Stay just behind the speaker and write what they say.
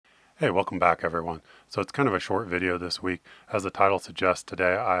Hey, welcome back everyone. So it's kind of a short video this week. As the title suggests,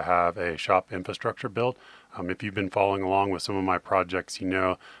 today I have a shop infrastructure build. If you've been following along with some of my projects, you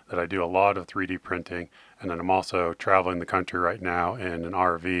know that I do a lot of 3D printing, and then I'm also traveling the country right now in an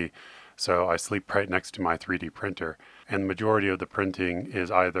RV. So I sleep right next to my 3D printer, and the majority of the printing is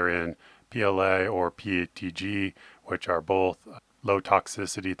either in PLA or PETG, which are both low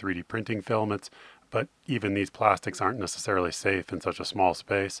toxicity 3D printing filaments, but even these plastics aren't necessarily safe in such a small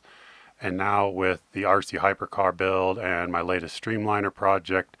space. And now with the RC hypercar build and my latest Streamliner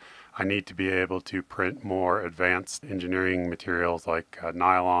project, I need to be able to print more advanced engineering materials like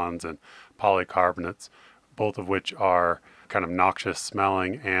nylons and polycarbonates, both of which are kind of noxious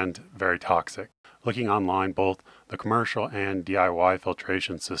smelling and very toxic. Looking online, both the commercial and DIY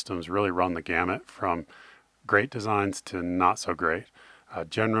filtration systems really run the gamut from great designs to not so great.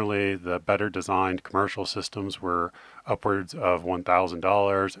 Generally, the better designed commercial systems were upwards of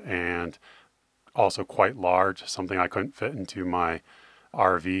 $1,000 and also quite large, something I couldn't fit into my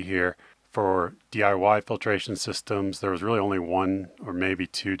RV here. For DIY filtration systems, there was really only one or maybe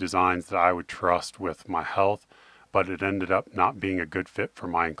two designs that I would trust with my health, but it ended up not being a good fit for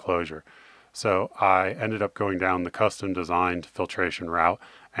my enclosure. So I ended up going down the custom designed filtration route,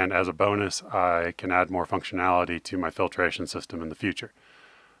 and as a bonus, I can add more functionality to my filtration system in the future.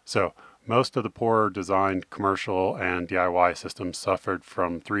 So most of the poorer designed commercial and DIY systems suffered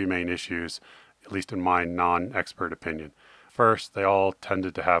from three main issues, at least in my non-expert opinion. First, they all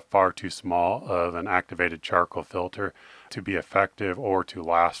tended to have far too small of an activated charcoal filter to be effective or to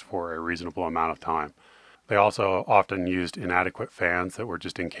last for a reasonable amount of time. They also often used inadequate fans that were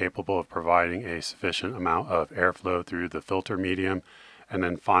just incapable of providing a sufficient amount of airflow through the filter medium. And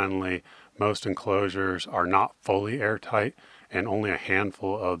then finally, most enclosures are not fully airtight, and only a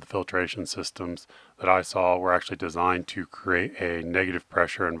handful of the filtration systems that I saw were actually designed to create a negative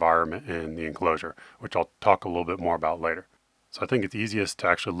pressure environment in the enclosure, which I'll talk a little bit more about later. So I think it's easiest to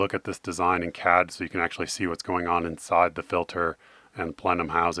actually look at this design in CAD so you can actually see what's going on inside the filter and plenum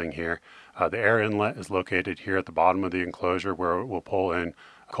housing here. The air inlet is located here at the bottom of the enclosure where it will pull in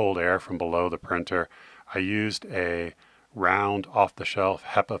cold air from below the printer. I used a round off-the-shelf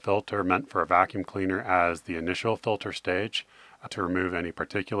HEPA filter meant for a vacuum cleaner as the initial filter stage to remove any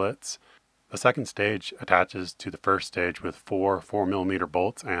particulates. The second stage attaches to the first stage with four 4mm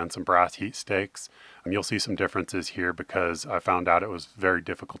bolts and some brass heat stakes. You'll see some differences here because I found out it was very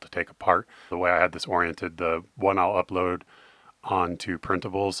difficult to take apart. The way I had this oriented, the one I'll upload onto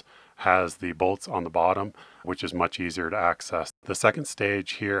printables has the bolts on the bottom, which is much easier to access. The second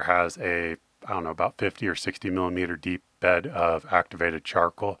stage here has a about 50 or 60 millimeter deep bed of activated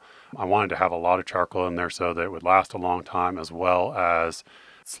charcoal. I wanted to have a lot of charcoal in there so that it would last a long time, as well as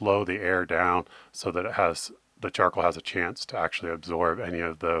slow the air down so that the charcoal has a chance to actually absorb any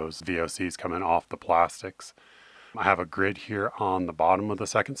of those VOCs coming off the plastics. I have a grid here on the bottom of the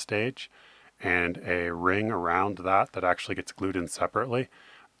second stage and a ring around that actually gets glued in separately.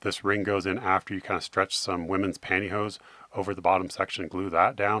 This ring goes in after you kind of stretch some women's pantyhose over the bottom section, glue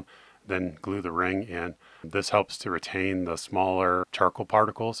that down, then glue the ring in. This helps to retain the smaller charcoal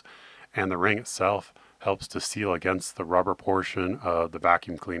particles, and the ring itself helps to seal against the rubber portion of the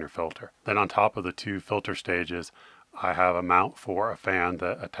vacuum cleaner filter. Then on top of the two filter stages, I have a mount for a fan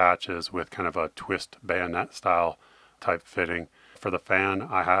that attaches with kind of a twist bayonet style type fitting. For the fan,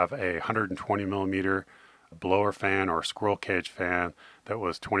 I have a 120 millimeter blower fan or squirrel cage fan that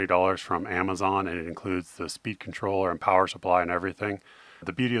was $20 from Amazon, and it includes the speed controller and power supply and everything.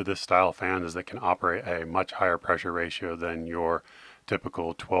 The beauty of this style fan is that it can operate at a much higher pressure ratio than your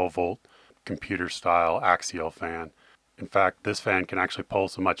typical 12 volt computer style axial fan. In fact, this fan can actually pull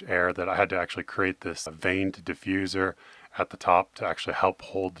so much air that I had to actually create this vaned diffuser at the top to actually help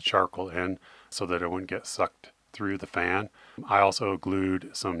hold the charcoal in so that it wouldn't get sucked through the fan. I also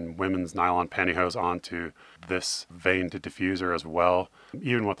glued some women's nylon pantyhose onto this vaned diffuser as well.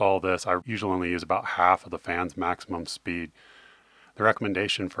 Even with all this, I usually only use about half of the fan's maximum speed. The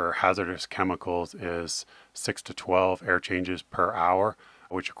recommendation for hazardous chemicals is 6 to 12 air changes per hour,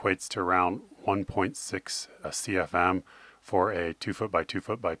 which equates to around 1.6 CFM for a 2 foot by 2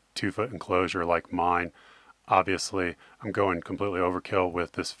 foot by 2 foot enclosure like mine. Obviously, I'm going completely overkill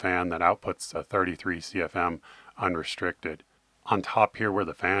with this fan that outputs a 33 CFM unrestricted. On top here where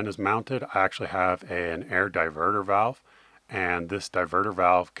the fan is mounted, I actually have an air diverter valve, and this diverter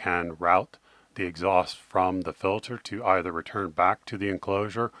valve can route the exhaust from the filter to either return back to the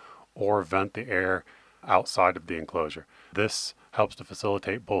enclosure or vent the air outside of the enclosure. This helps to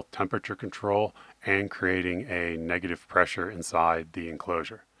facilitate both temperature control and creating a negative pressure inside the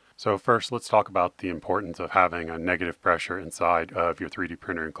enclosure. So first, let's talk about the importance of having a negative pressure inside of your 3D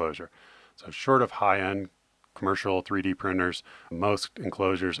printer enclosure. So short of high-end commercial 3D printers, most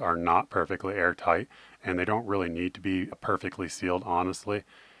enclosures are not perfectly airtight, and they don't really need to be perfectly sealed, honestly.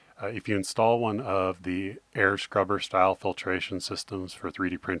 If you install one of the air scrubber style filtration systems for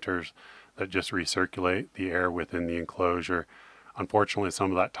 3D printers that just recirculate the air within the enclosure, unfortunately some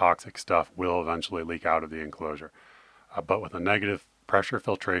of that toxic stuff will eventually leak out of the enclosure. But with a negative pressure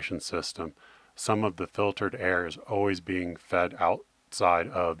filtration system, some of the filtered air is always being fed outside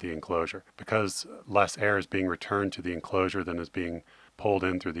of the enclosure. Because less air is being returned to the enclosure than is being pulled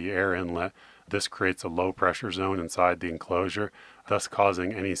in through the air inlet, this creates a low pressure zone inside the enclosure, thus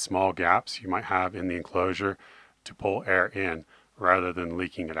causing any small gaps you might have in the enclosure to pull air in rather than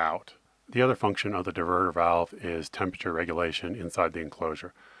leaking it out. The other function of the diverter valve is temperature regulation inside the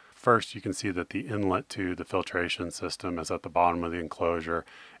enclosure. First, you can see that the inlet to the filtration system is at the bottom of the enclosure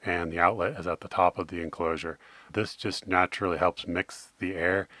and the outlet is at the top of the enclosure. This just naturally helps mix the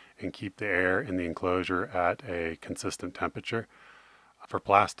air and keep the air in the enclosure at a consistent temperature. For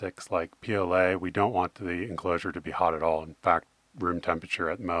plastics like PLA, we don't want the enclosure to be hot at all. In fact, room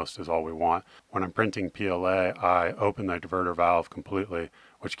temperature at most is all we want. When I'm printing PLA, I open the diverter valve completely,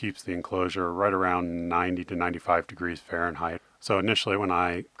 which keeps the enclosure right around 90 to 95 degrees Fahrenheit. So initially when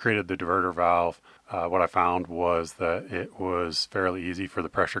I created the diverter valve, what I found was that it was fairly easy for the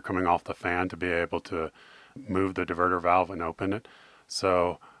pressure coming off the fan to be able to move the diverter valve and open it.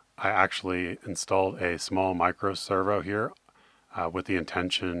 So I actually installed a small micro servo here with the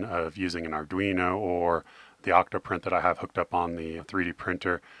intention of using an Arduino or the Octoprint that I have hooked up on the 3D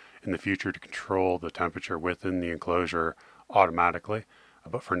printer in the future to control the temperature within the enclosure automatically.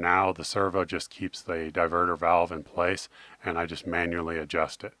 But for now, the servo just keeps the diverter valve in place and I just manually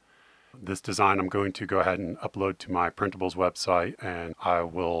adjust it. This design I'm going to go ahead and upload to my printables website, and I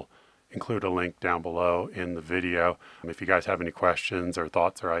will include a link down below in the video. If you guys have any questions or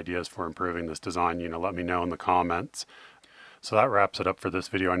thoughts or ideas for improving this design, let me know in the comments. So that wraps it up for this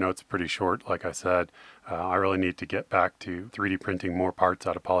video. I know it's pretty short, like I said. I really need to get back to 3D printing more parts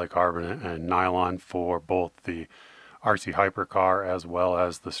out of polycarbonate and nylon for both the RC Hypercar as well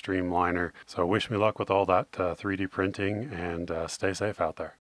as the Streamliner. So wish me luck with all that 3D printing, and stay safe out there.